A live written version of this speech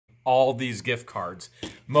all these gift cards.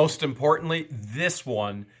 Most importantly, this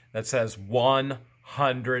one that says $100.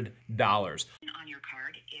 On your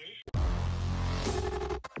card is...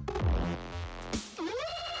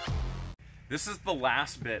 This is the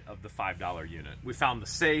last bit of the $5 unit. We found the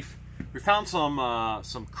safe. We found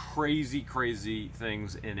some crazy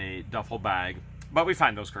things in a duffel bag, but we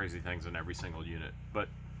find those crazy things in every single unit. But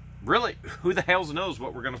really, who the hell knows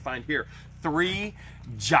what we're gonna find here? 3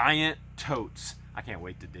 giant totes. I can't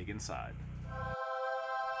wait to dig inside.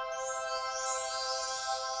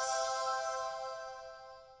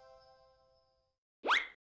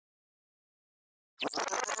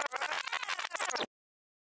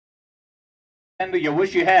 And you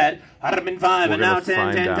wish you had 105 and now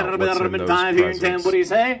 10, 10, 10, 105 here in 10. What do you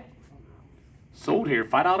say? Sold here,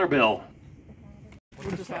 $5 bill.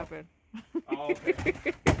 What just happened? Oh,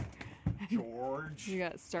 George. You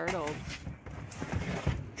got startled.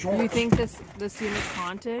 George. Do you think this unit's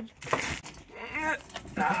haunted?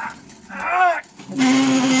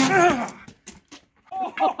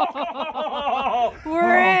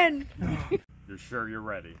 We're in. You're sure you're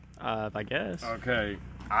ready? I guess. Okay,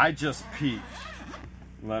 I just peeked.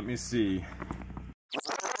 Let me see.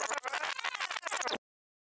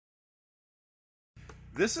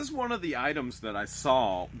 This is one of the items that I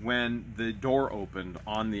saw when the door opened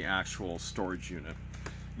on the actual storage unit.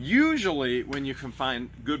 Usually when you can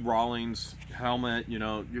find good Rawlings helmet, you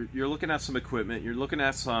know, you're looking at some equipment, you're looking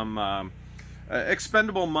at some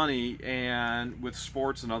expendable money and with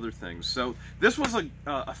sports and other things. So this was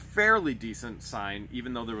a fairly decent sign,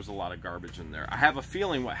 even though there was a lot of garbage in there. I have a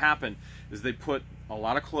feeling what happened is they put a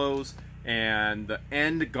lot of clothes and the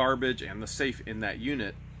end garbage and the safe in that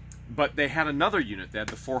unit, but they had another unit. They had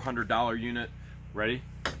the $400 unit. Ready?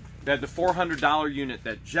 They had the $400 unit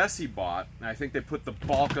that Jesse bought, and I think they put the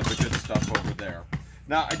bulk of the good stuff over there.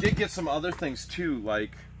 Now, I did get some other things too,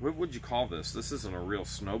 like, what would you call this? This isn't a real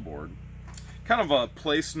snowboard. Kind of a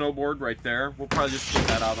play snowboard right there. We'll probably just put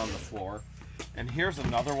that out on the floor. And here's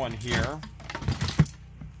another one here.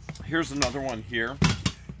 Here's another one here.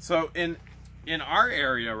 So in our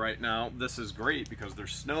area right now, this is great because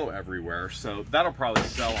there's snow everywhere. So that'll probably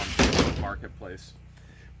sell on Facebook Marketplace.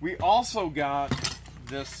 We also got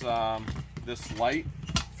this this light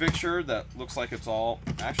fixture that looks like it's all,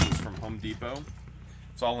 actually it's from Home Depot.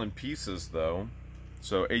 It's all in pieces though.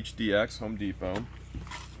 So HDX, Home Depot.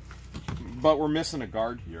 But we're missing a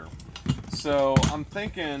guard here. So I'm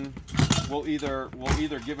thinking we'll either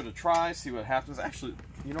give it a try, see what happens. Actually,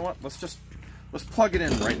 you know what? Let's plug it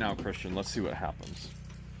in right now, Christian. Let's see what happens.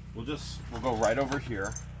 We'll go right over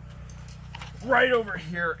here. Right over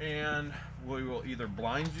here, and we will either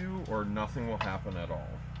blind you or nothing will happen at all.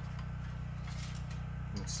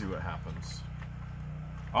 Let's see what happens.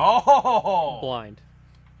 Oh! Blind.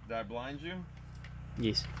 Did I blind you?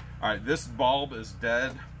 Yes. Alright, this bulb is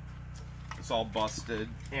dead. It's all busted,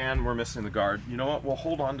 and we're missing the guard. You know what? We'll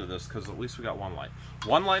hold on to this because at least we got one light.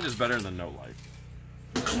 One light is better than no light.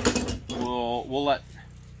 We'll let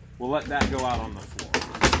that go out on the floor.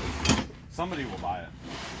 Somebody will buy it.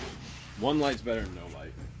 One light's better than no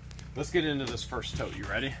light. Let's get into this first tote. You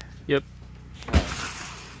ready? Yep.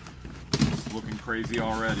 It's looking crazy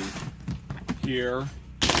already. Here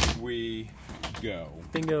we go.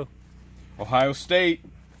 Bingo. Ohio State.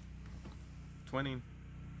 Twinning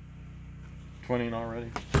already.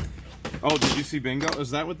 Oh, did you see bingo?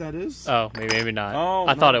 Is that what that is? Oh, maybe not. Oh,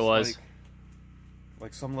 I thought it it's was.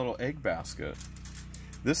 Like some little egg basket.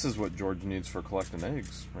 This is what George needs for collecting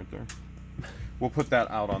eggs, right there. We'll put that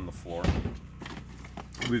out on the floor.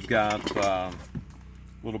 We've got a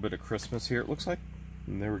little bit of Christmas here. It looks like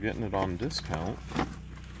they were getting it on discount.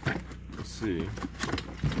 Let's see.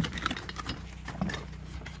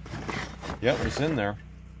 Yeah, it was in there.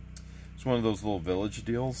 It's one of those little village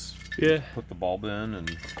deals. Yeah. Put the bulb in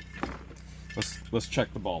and let's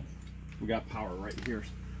check the bulb. We got power right here.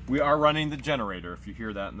 We are running the generator if you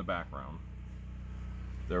hear that in the background.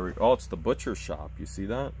 There we go. Oh, it's the butcher shop. You see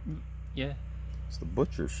that? Yeah. It's the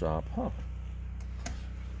butcher shop, huh?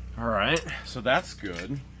 All right, so that's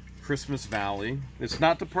good. Christmas Valley. It's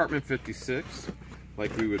not Department 56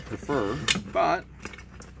 like we would prefer, but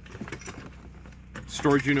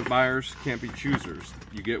storage unit buyers can't be choosers.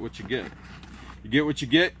 You get what you get. You get what you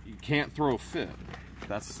get. You can't throw a fit.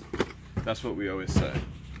 That's what we always say.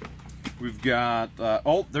 We've got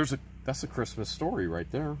oh, that's a Christmas Story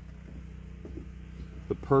right there.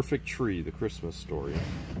 The Perfect Tree, the Christmas Story.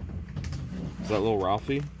 Is that little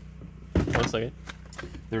Ralphie? 1 second.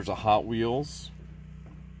 There's a Hot Wheels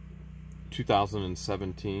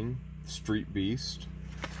 2017 Street Beast.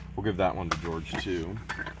 We'll give that one to George too.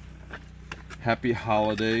 Happy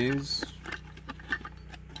Holidays.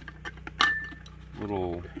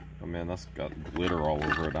 little, oh man, that's got glitter all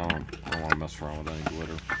over it. I don't want to mess around with any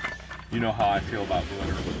glitter. You know how I feel about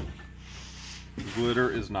glitter. Glitter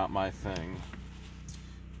is not my thing.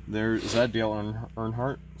 Is that Dale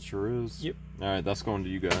Earnhardt? Sure is. Yep. Alright, that's going to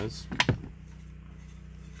you guys.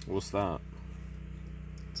 What's that?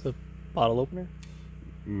 It's a bottle opener.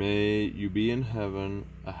 May you be in heaven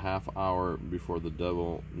a half hour before the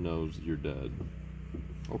devil knows you're dead.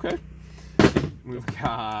 Okay. We've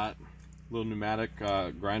got a little pneumatic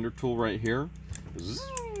grinder tool right here.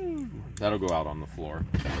 That'll go out on the floor.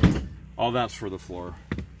 All that's for the floor.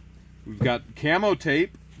 We've got camo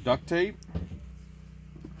tape, duct tape.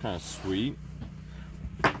 Kind of sweet.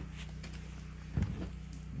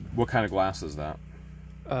 What kind of glass is that?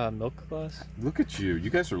 Milk glass. Look at you. You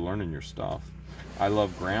guys are learning your stuff. I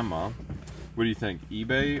love grandma. What do you think?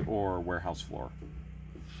 eBay or warehouse floor?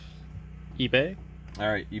 eBay.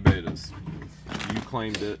 Alright, eBay it is. You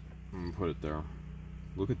claimed it. I'm gonna put it there.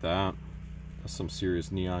 Look at that. That's some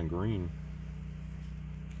serious neon green.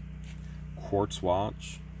 Quartz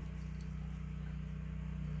watch.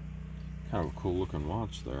 Kind of a cool looking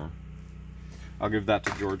watch there. I'll give that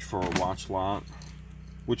to George for a watch lot.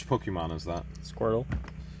 Which Pokemon is that? Squirtle.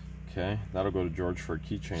 Okay, that'll go to George for a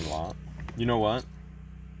keychain lot. You know what?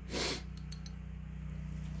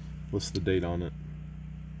 What's the date on it?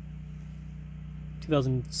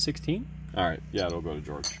 2016. Alright, yeah, it'll go to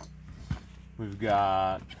George. We've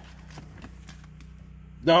got...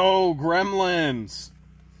 No, Gremlins!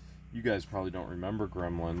 You guys probably don't remember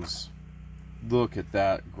Gremlins. Look at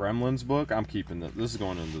that Gremlins book. I'm keeping this. This is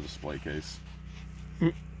going into the display case.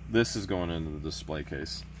 This is going into the display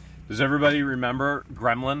case. Does everybody remember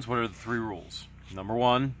Gremlins? What are the 3 rules? Number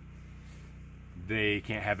 1, they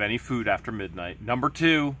can't have any food after midnight. Number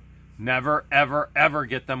 2, never, ever, ever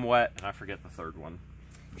get them wet. And I forget the 3rd one.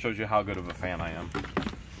 Shows you how good of a fan I am.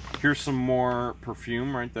 Here's some more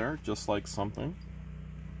perfume right there. Just like something.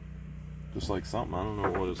 Just like something. I don't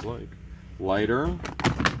know what it's like. Lighter.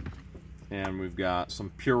 And we've got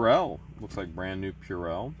some Purell. Looks like brand new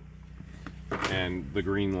Purell. And the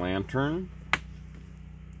Green Lantern.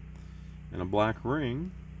 And a black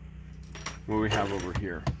ring. What do we have over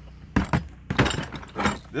here?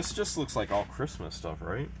 This just looks like all Christmas stuff,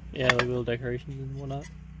 right? Yeah, like little decorations and whatnot.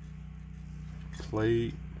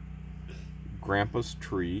 Plate. Grandpa's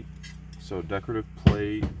treat. So decorative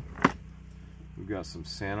plate. We've got some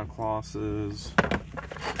Santa Clauses.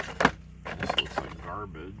 This looks like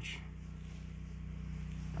garbage.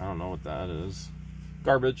 I don't know what that is.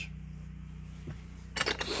 Garbage.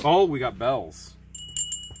 Oh, we got bells.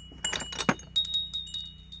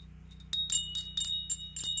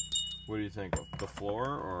 What do you think? The floor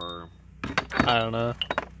or? I don't know.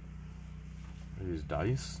 Are these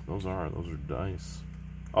dice? Those are dice.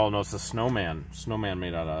 Oh no, it's a snowman. Snowman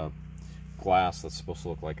made out of glass that's supposed to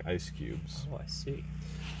look like ice cubes. Oh, I see.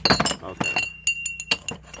 Okay.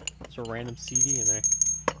 There's a random CD in there.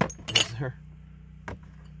 Is there?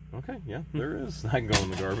 Okay, yeah, there is. That can go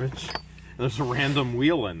in the garbage. There's a random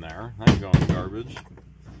wheel in there. That can go in the garbage.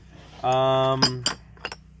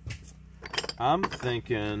 I'm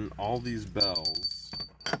thinking all these bells.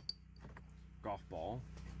 Golf ball.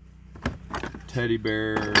 Teddy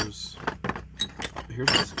bears. Here's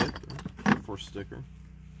a sticker. For sticker.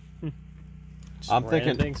 I'm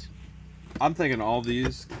thinking all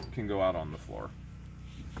these can go out on the floor.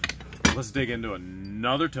 Let's dig into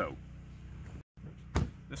another tote.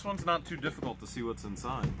 This one's not too difficult to see what's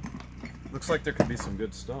inside. Looks like there could be some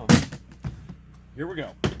good stuff. Here we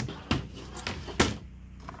go.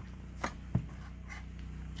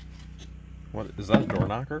 What is that, a door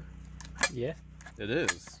knocker? Yeah. It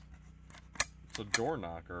is. It's a door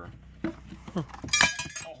knocker. Oh.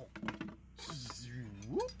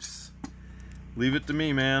 Whoops. Leave it to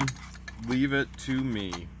me, man. Leave it to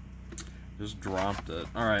me. Just dropped it.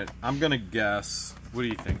 Alright, I'm gonna guess. What do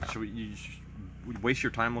you think? Should we waste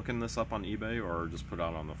your time looking this up on eBay or just put it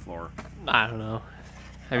out on the floor? I don't know.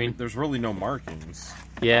 I mean, there's really no markings.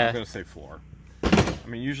 Yeah. I'm gonna say floor. I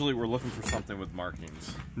mean, usually we're looking for something with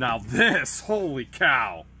markings. Now this, holy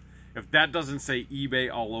cow! If that doesn't say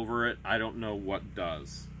eBay all over it, I don't know what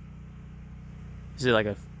does. Is it like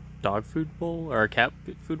a dog food bowl or a cat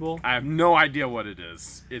food bowl? I have no idea what it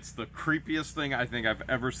is. It's the creepiest thing I think I've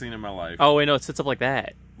ever seen in my life. Oh wait, no, it sits up like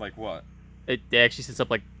that. Like what? It actually sits up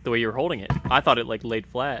like the way you were holding it. I thought it like laid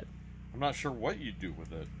flat. I'm not sure what you do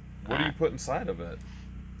with it. What do you put inside of it?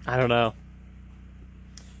 I don't know.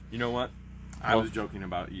 You know what? I was joking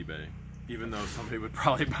about eBay, even though somebody would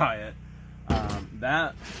probably buy it.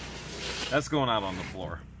 That's going out on the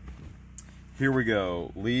floor. Here we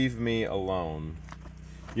go. Leave me alone.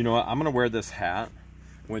 You know what? I'm gonna wear this hat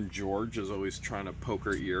when George is always trying to poke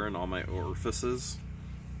her ear in all my orifices,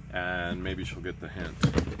 and maybe she'll get the hint.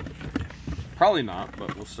 Probably not,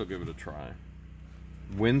 but we'll still give it a try.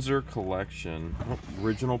 Windsor Collection,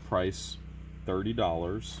 original price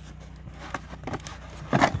 $30.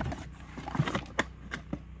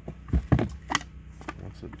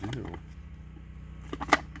 What's it do?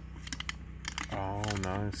 Oh,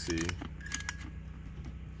 now I see. Did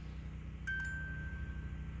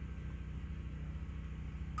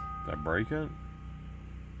I break it?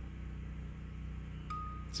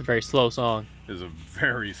 It's a very slow song. It's a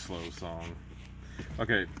very slow song.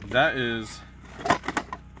 Okay, that is...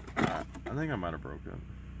 I think I might have broke it.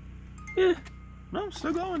 Yeah. No,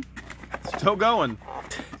 still going. Still going.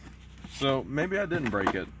 So, maybe I didn't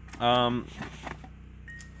break it. You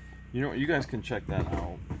know what? You guys can check that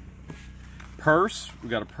out. Purse. We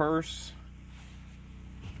got a purse.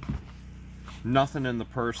 Nothing in the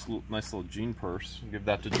purse. Nice little jean purse. Give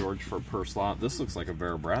that to George for a purse lot. This looks like a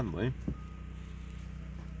Vera Bradley.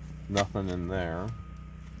 Nothing in there.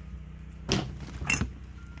 What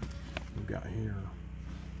we got here?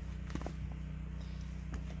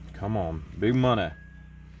 Come on. Big money.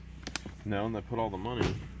 No, and they put all the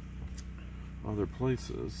money other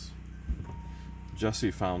places.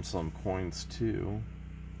 Jesse found some coins too.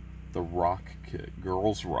 The rock kit.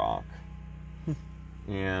 Girls Rock.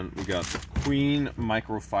 And we got the Queen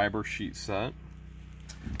microfiber sheet set.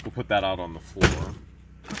 We'll put that out on the floor.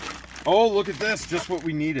 Oh, look at this. Just what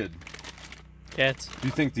we needed. Cats. Do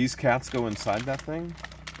you think these cats go inside that thing?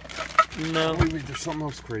 No. Wait, there's something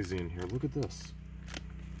else crazy in here. Look at this.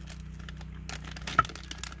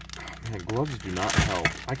 Man, gloves do not help.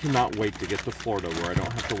 I cannot wait to get to Florida where I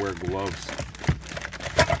don't have to wear gloves.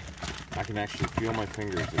 I can actually feel my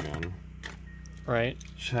fingers again. Right.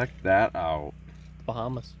 Check that out.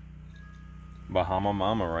 Bahamas. Bahama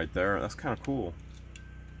Mama right there. That's kind of cool.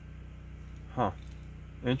 Huh.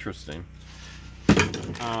 Interesting.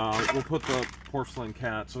 We'll put the porcelain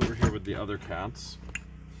cats over here with the other cats.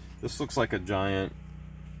 This looks like a giant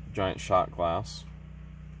shot glass.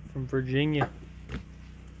 From Virginia.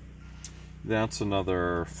 That's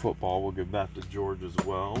another football. We'll give that to George as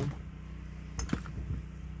well.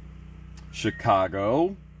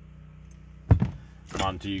 Chicago.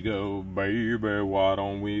 Montego, baby, why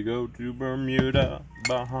don't we go to Bermuda,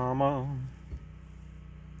 Bahama?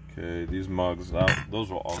 Okay, these mugs, those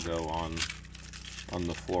will all go on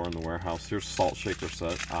the floor in the warehouse. Here's salt shaker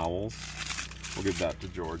set, owls. We'll give that to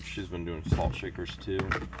George. She's been doing salt shakers too.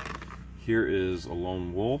 Here is a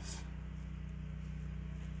lone wolf.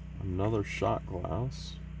 Another shot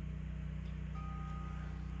glass.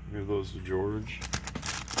 Give those to George.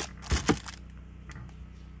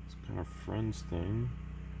 Kind of friends thing.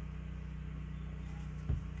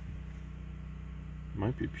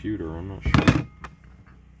 Might be pewter, I'm not sure.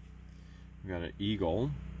 We got an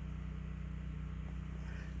eagle.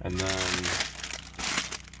 And then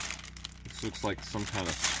this looks like some kind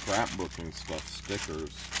of scrapbooking stuff,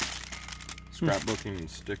 stickers. Scrapbooking and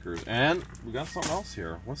stickers. And we got something else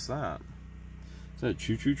here. What's that? Is that a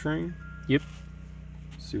choo-choo train? Yep.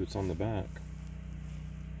 Let's see what's on the back.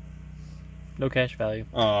 No cash value.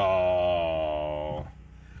 Oh.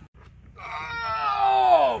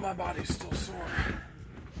 Oh, my body's still sore.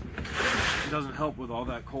 It doesn't help with all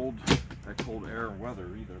that cold air and weather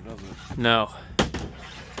either, does it? No.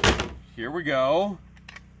 Here we go.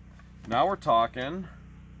 Now we're talking.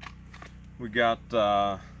 We got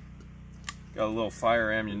a little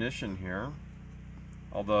fire ammunition here.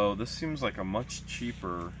 Although this seems like a much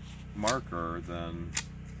cheaper marker than...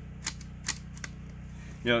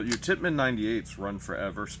 You know, your Tippmann 98s run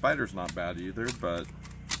forever. Spider's not bad either, but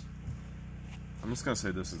I'm just going to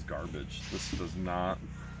say this is garbage. This does not...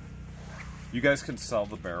 You guys can sell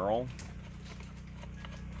the barrel.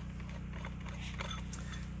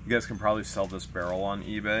 You guys can probably sell this barrel on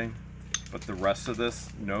eBay, but the rest of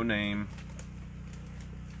this, no name.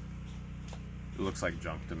 It looks like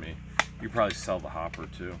junk to me. You could probably sell the hopper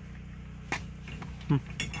too.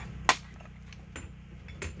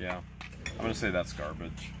 Yeah. I'm going to say that's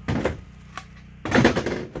garbage.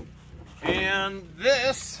 And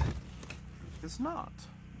this is not.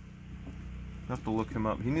 I have to look him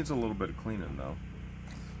up. He needs a little bit of cleaning though.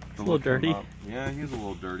 A little dirty. Yeah, he's a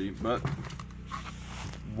little dirty. But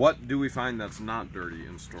what do we find that's not dirty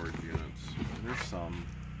in storage units? There's some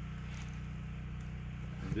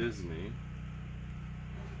Disney.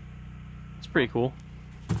 It's pretty cool.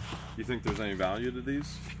 You think there's any value to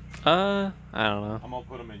these? I don't know. I'm gonna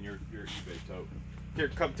put them in your eBay tote. Here,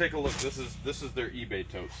 come take a look. This is their eBay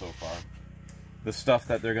tote so far. The stuff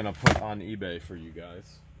that they're gonna put on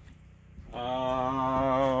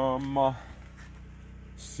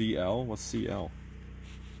CL? What's CL?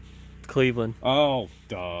 Cleveland. Oh,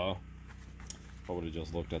 duh. I would have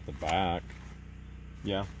just looked at the back.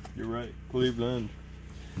 Yeah, you're right. Cleveland.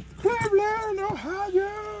 Cleveland,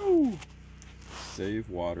 Ohio! Save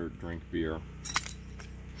water, drink beer.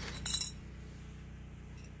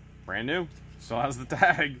 Brand new. Still has the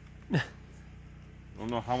tag. I don't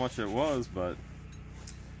know how much it was, but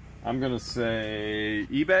I'm going to say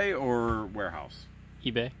eBay or warehouse.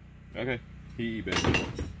 eBay. Okay, he eBayed.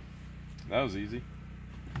 That was easy.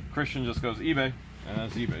 Christian just goes eBay, and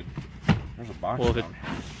that's eBay. There's a box. Well,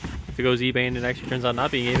 if it goes eBay and it actually turns out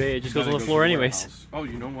not being eBay, it just goes on the floor anyways. Oh,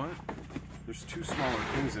 you know what? There's two smaller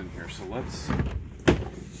things in here, so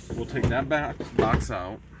we'll take that box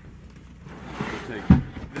out. We'll take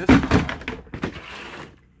this out.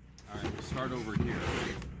 Alright, we'll start over here.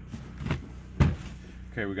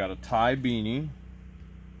 Okay, we got a tie beanie.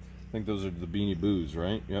 I think those are the Beanie Boos,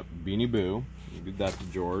 right? Yep, Beanie Boo. We did that to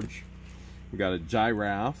George. We got a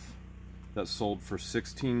giraffe that sold for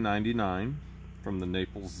 $16.99 from the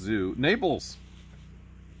Naples Zoo. Naples!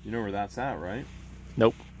 You know where that's at, right?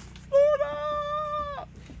 Nope. Florida!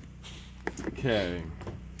 Okay.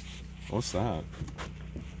 What's that?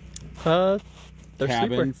 They're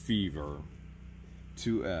Cabin sleeper. Fever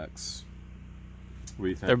 2X. What do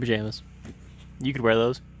you think? They're pajamas. You could wear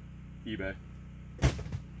those. eBay.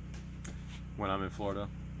 When I'm in Florida,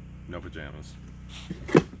 no pajamas.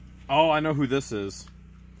 Oh, I know who this is.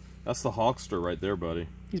 That's the Hawkster right there, buddy.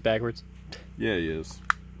 He's backwards. Yeah, he is.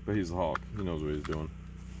 But he's a hawk. He knows what he's doing.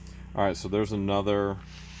 Alright, so there's another...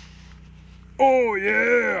 Oh,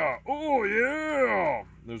 yeah! Oh, yeah!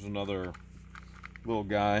 There's another little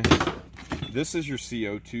guy. This is your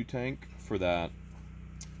CO2 tank for that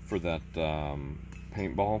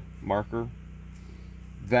paintball marker.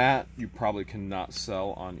 That you probably cannot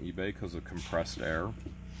sell on eBay because of compressed air.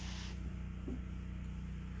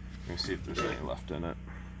 Let me see if there's any left in it.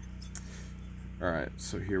 Alright,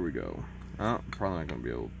 so here we go. Oh, probably not going to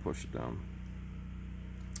be able to push it down.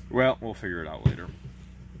 Well, we'll figure it out later.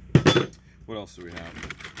 What else do we have?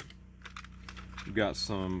 We've got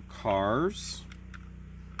some cars.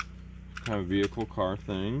 Kind of vehicle car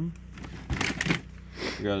thing.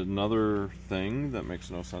 We got another thing that makes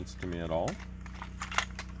no sense to me at all.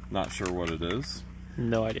 Not sure what it is.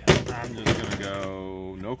 No idea. I'm just going to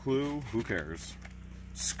go, no clue, who cares?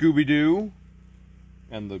 Scooby-Doo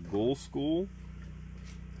and the Ghoul School.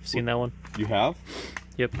 I've seen that one. You have?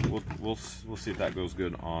 Yep. We'll see if that goes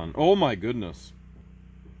good on. Oh my goodness!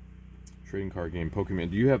 Trading card game,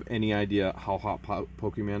 Pokemon. Do you have any idea how hot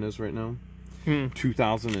Pokemon is right now?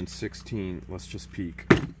 2016. Let's just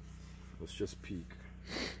peek. Let's just peek.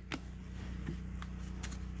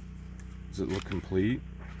 Does it look complete?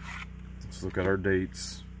 Let's look at our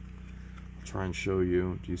dates. I'll try and show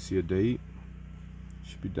you. Do you see a date?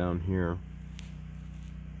 Should be down here.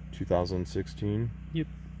 2016. Yep.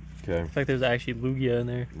 Okay. In fact, there's actually Lugia in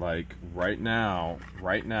there. Like right now,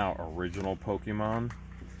 original Pokemon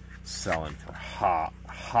selling for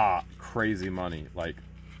hot, crazy money. Like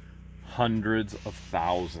hundreds of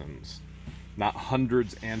thousands. Not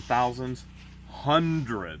hundreds and thousands,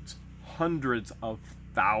 hundreds of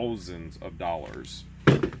thousands of dollars.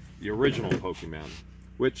 The original Pokemon,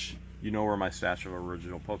 which you know where my stash of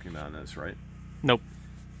original Pokemon is, right? Nope.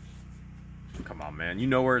 Come on, man. You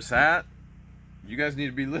know where it's at? You guys need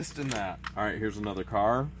to be listing that. Alright, here's another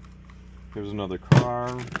car. Here's another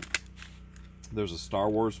car. There's a Star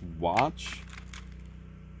Wars watch.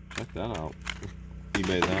 Check that out.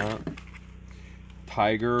 eBay that.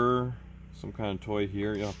 Tiger. Some kind of toy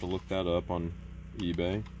here. You'll have to look that up on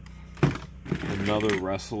eBay. Another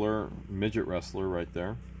wrestler. Midget wrestler right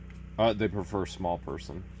there. They prefer small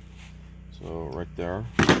person. So, right there.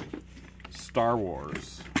 Star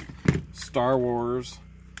Wars. Star Wars.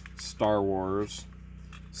 Star Wars.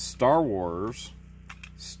 Star Wars.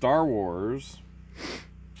 Star Wars.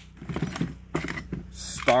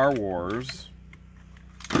 Star Wars.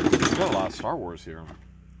 There's got a lot of Star Wars here.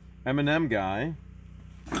 M&M guy.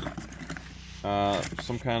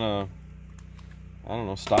 Some kind of, I don't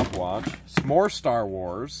know, stopwatch. Some more Star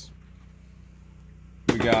Wars.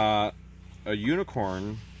 We got a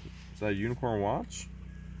unicorn. Is that a unicorn watch?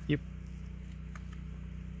 Yep.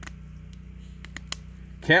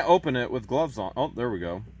 Can't open it with gloves on. Oh, there we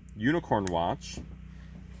go. Unicorn watch.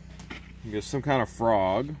 We got some kind of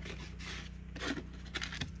frog.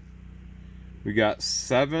 We got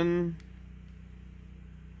seven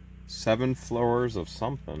floors of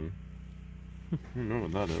something. I don't know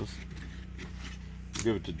what that is. We'll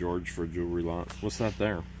give it to George for a jewelry lot. What's that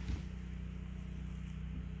there?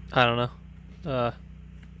 I don't know.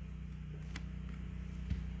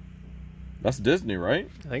 That's Disney, right?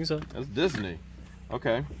 I think so. That's Disney.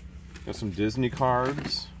 Okay. Got some Disney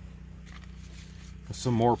cards.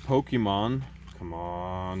 Some more Pokemon. Come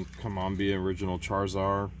on, be original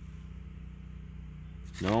Charizard.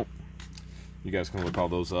 Nope. You guys can look all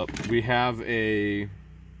those up. We have a...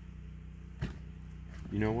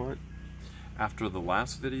 You know what? After the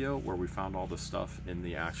last video where we found all the stuff in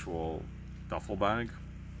the actual duffel bag,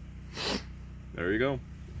 there you go.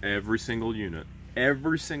 Every single unit.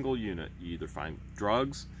 Every single unit. You either find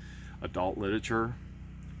drugs, adult literature,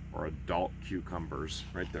 or adult cucumbers.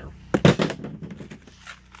 Right there.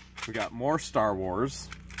 We got more Star Wars.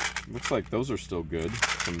 Looks like those are still good.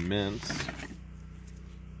 Some mints.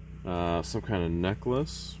 Some kind of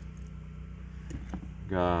necklace.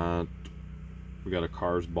 We got a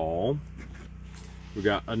Cars ball. We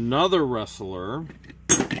got another wrestler.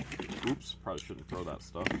 Oops, probably shouldn't throw that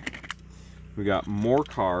stuff. We got more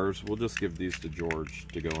cars. We'll just give these to George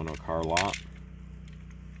to go in a car lot.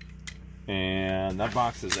 And that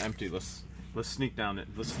box is empty. Let's sneak down it.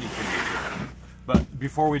 Let's sneak in. But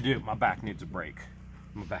before we do, my back needs a break.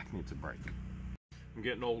 My back needs a break. I'm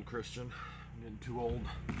getting old, Christian. I'm getting too old.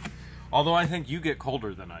 Although I think you get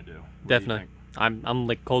colder than I do. What Definitely. do I'm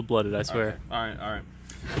like cold-blooded, I swear. Okay.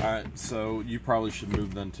 All right. So you probably should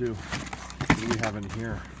move then too. What do we have in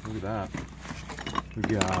here? Look at that. We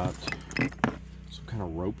got some kind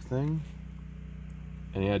of rope thing.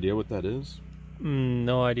 Any idea what that is?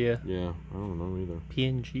 No idea. Yeah, I don't know either.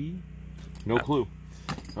 PNG? No clue.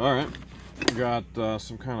 All right. We got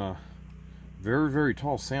some kind of very, very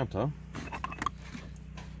tall Santa.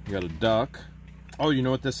 We got a duck. Oh, you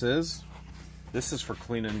know what this is? This is for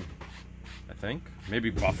cleaning, I think.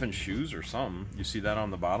 Maybe buffing shoes or something. You see that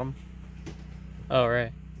on the bottom? Oh,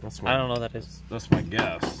 right. That's I don't know what that is. That's my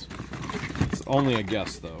guess. It's only a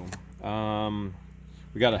guess, though.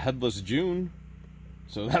 We got a headless June.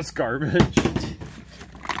 So that's garbage.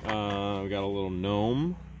 We got a little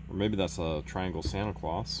gnome. Or maybe that's a triangle Santa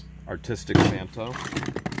Claus. Artistic Santa.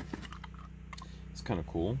 It's kind of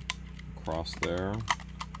cool. Cross there.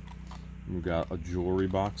 We've got a jewelry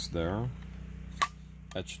box there.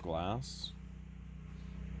 Etched glass.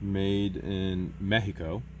 Made in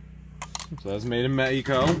Mexico. So that's made in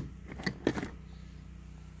Mexico.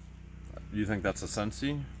 You think that's a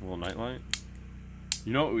Sensi? A little nightlight?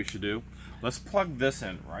 You know what we should do? Let's plug this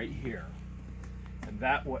in right here. And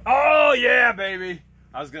that way... Oh, yeah, baby!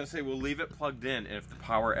 I was going to say, we'll leave it plugged in, and if the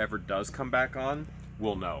power ever does come back on,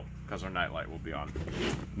 we'll know, because our nightlight will be on.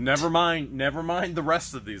 Never mind the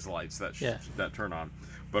rest of these lights that turn on.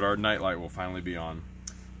 But our nightlight will finally be on.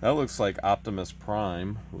 That looks like Optimus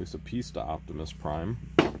Prime, at least a piece to Optimus Prime.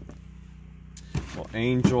 Well,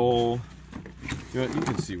 Angel. You know what, you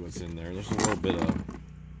can see what's in there. There's a little bit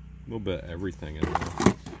of everything in there.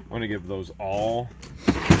 I'm going to give those all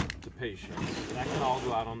to Patience. That can all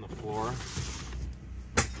go out on the floor.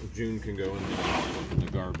 June can go in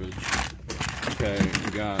the garbage. Okay,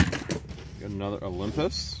 we got another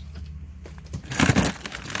Olympus.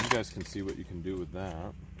 You guys can see what you can do with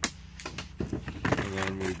that. And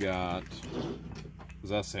then we got, is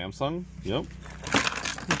that Samsung? Yep.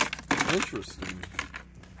 Interesting.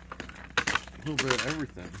 A little bit of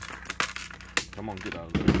everything. Come on, get out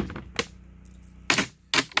of there.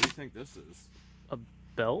 What do you think this is? A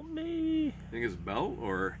belt, maybe? Think it's a belt,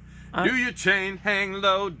 or do your chain hang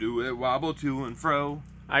low? Do it wobble to and fro?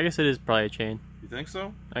 I guess it is probably a chain. You think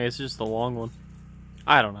so? I guess it's just the long one.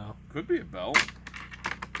 I don't know. Could be a belt.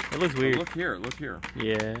 It looks weird. Oh, look here, look here.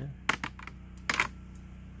 Yeah.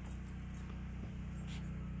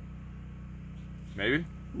 Maybe?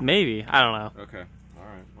 Maybe. I don't know. Okay.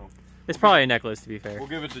 Alright. Well, It's probably a necklace, to be fair. we'll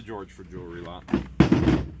give it to George for jewelry lot.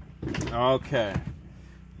 Okay.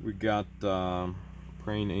 We got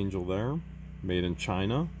Praying Angel there. Made in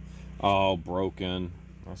China. Oh, broken.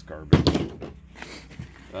 That's garbage.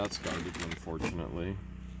 That's garbage, unfortunately.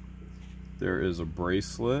 There is a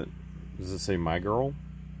bracelet. Does it say My Girl?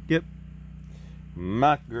 Yep.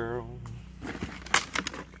 My Girl.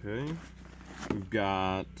 Okay. We've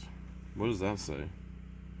got... What does that say?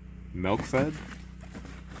 Milk Fed?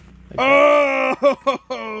 Oh!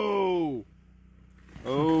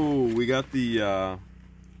 Oh, we got the...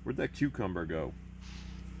 Where'd that cucumber go?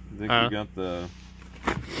 I think we got the...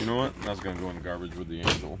 You know what? That's going to go in the garbage with the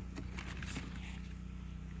angel.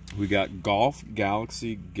 We got Golf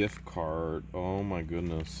Galaxy gift card. Oh my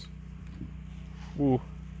goodness. Ooh. One.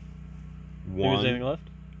 Think there's anything left?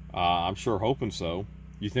 I'm sure hoping so.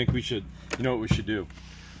 You think we should... You know what we should do?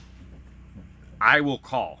 I will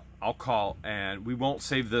call. I'll call, and we won't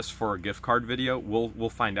save this for a gift card video. We'll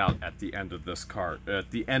find out at the end of this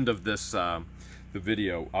the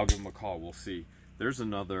video. I'll give them a call. We'll see. There's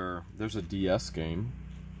a DS game.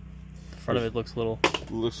 The front of it looks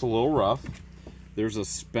a little rough. There's a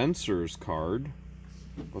Spencer's card.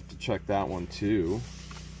 We'll have to check that one too.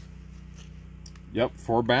 Yep,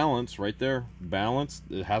 for balance right there. Balance,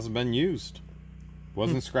 it hasn't been used.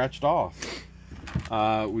 Wasn't scratched off.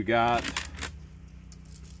 We got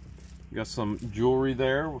some jewelry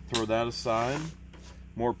there. We'll throw that aside.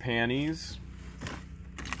 More panties.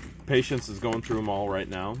 Patience is going through them all right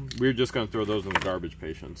now. We're just going to throw those in the garbage,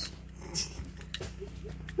 Patience.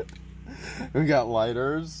 We got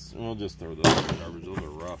lighters. We'll just throw those in the garbage. Those are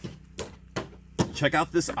rough. Check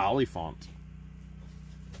out this Ollie font.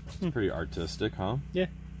 It's pretty artistic, huh? Yeah.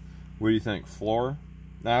 What do you think? Floor?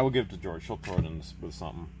 Nah, we'll give it to George. She'll throw it in with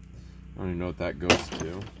something. I don't even know what that goes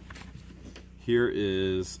to. Here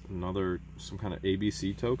is some kind of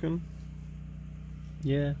ABC token.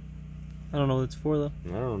 Yeah. I don't know what it's for, though.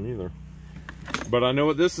 I don't either. But I know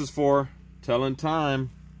what this is for. Telling time.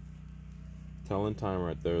 Telling time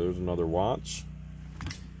right there. There's another watch.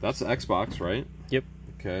 That's the Xbox, right? Yep.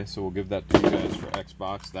 Okay, so we'll give that to you guys for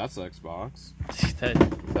Xbox. That's Xbox.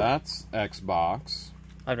 That's Xbox.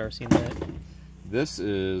 I've never seen that. This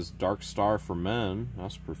is Dark Star for Men.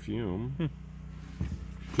 That's perfume.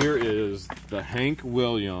 Here is the Hank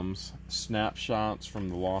Williams Snapshots from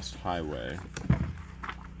the Lost Highway.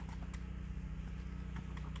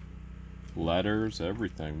 Letters,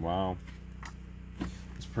 everything. Wow.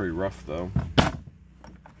 It's pretty rough, though.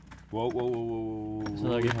 Whoa, whoa, whoa, whoa, whoa.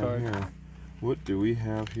 Another gift card. Here? What do we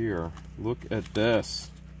have here? Look at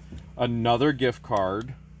this. Another gift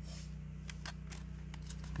card.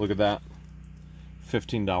 Look at that.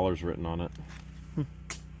 $15 written on it.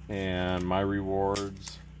 And my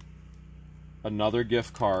rewards. Another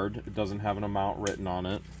gift card. It doesn't have an amount written on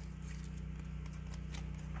it.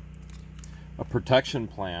 A protection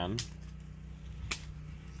plan.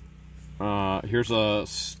 Here's a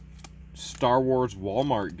Star Wars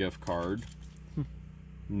Walmart gift card.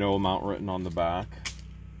 No amount written on the back.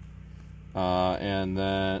 And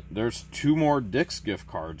then there's 2 more Dick's gift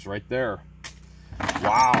cards right there.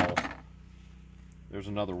 Wow. There's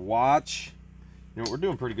another watch. You know, we're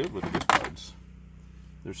doing pretty good with the gift cards.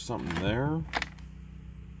 There's something there.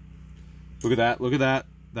 Look at that. Look at that.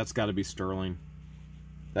 That's got to be sterling.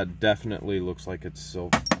 That definitely looks like it's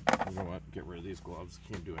silver. You know what? Get rid of these gloves.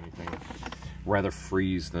 Can't do anything. Rather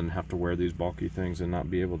freeze than have to wear these bulky things and not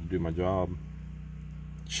be able to do my job.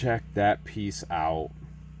 Check that piece out.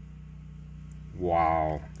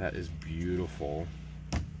 Wow, that is beautiful.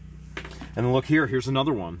 And look here. Here's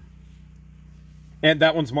another one. And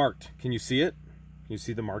that one's marked. Can you see it? Can you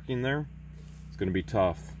see the marking there? It's going to be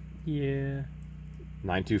tough. Yeah.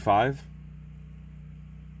 925.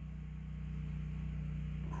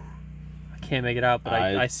 Can't make it out, but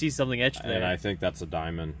I see something etched there. And I think that's a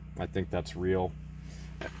diamond. I think that's real.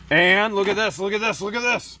 And look at this, look at this, look at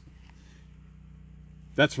this.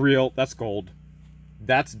 That's real. That's gold.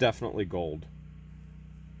 That's definitely gold.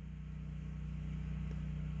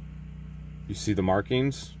 You see the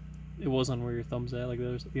markings? It was on where your thumb's at, like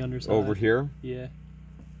there's the underside. Over here? Yeah.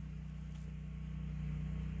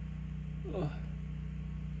 Ugh.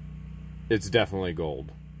 It's definitely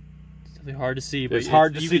gold. It's hard to see, but it's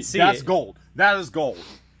hard to see. Can see That's it. gold. That is gold.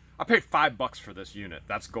 I paid $5 for this unit.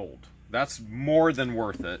 That's gold. That's more than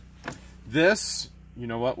worth it. This, you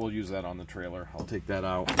know what? We'll use that on the trailer. I'll take that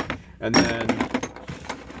out. And then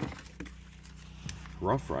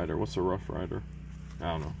Rough Rider. What's a Rough Rider?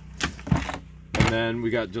 I don't know. And then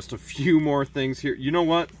we got just a few more things here. You know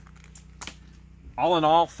what? All in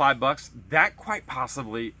all, $5. That quite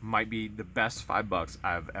possibly might be the best $5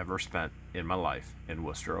 I've ever spent in my life in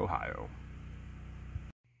Wooster, Ohio.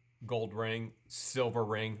 Gold ring, silver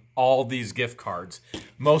ring, all these gift cards.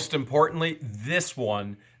 Most importantly, this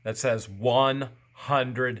one that says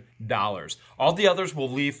 $100. All the others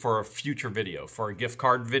we'll leave for a future video, for a gift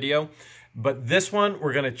card video. But this one,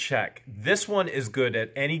 we're going to check. This one is good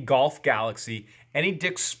at any Golf Galaxy, any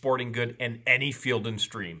Dick's Sporting Good, and any Field &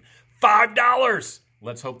 Stream. $5!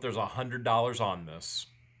 Let's hope there's $100 on this.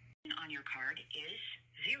 On your card is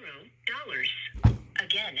 $0.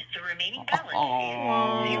 Again, the remaining balance is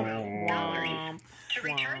 $0. To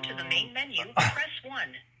return to the main menu, press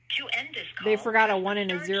 1. To end this call, They forgot a 1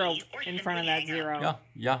 and a 0 key or in front of that simply hang up.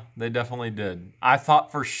 0. Yeah, they definitely did. I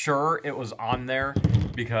thought for sure it was on there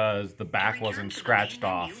because the back wasn't scratched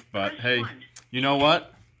off. But hey, you know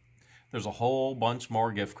what? There's a whole bunch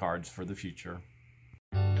more gift cards for the future.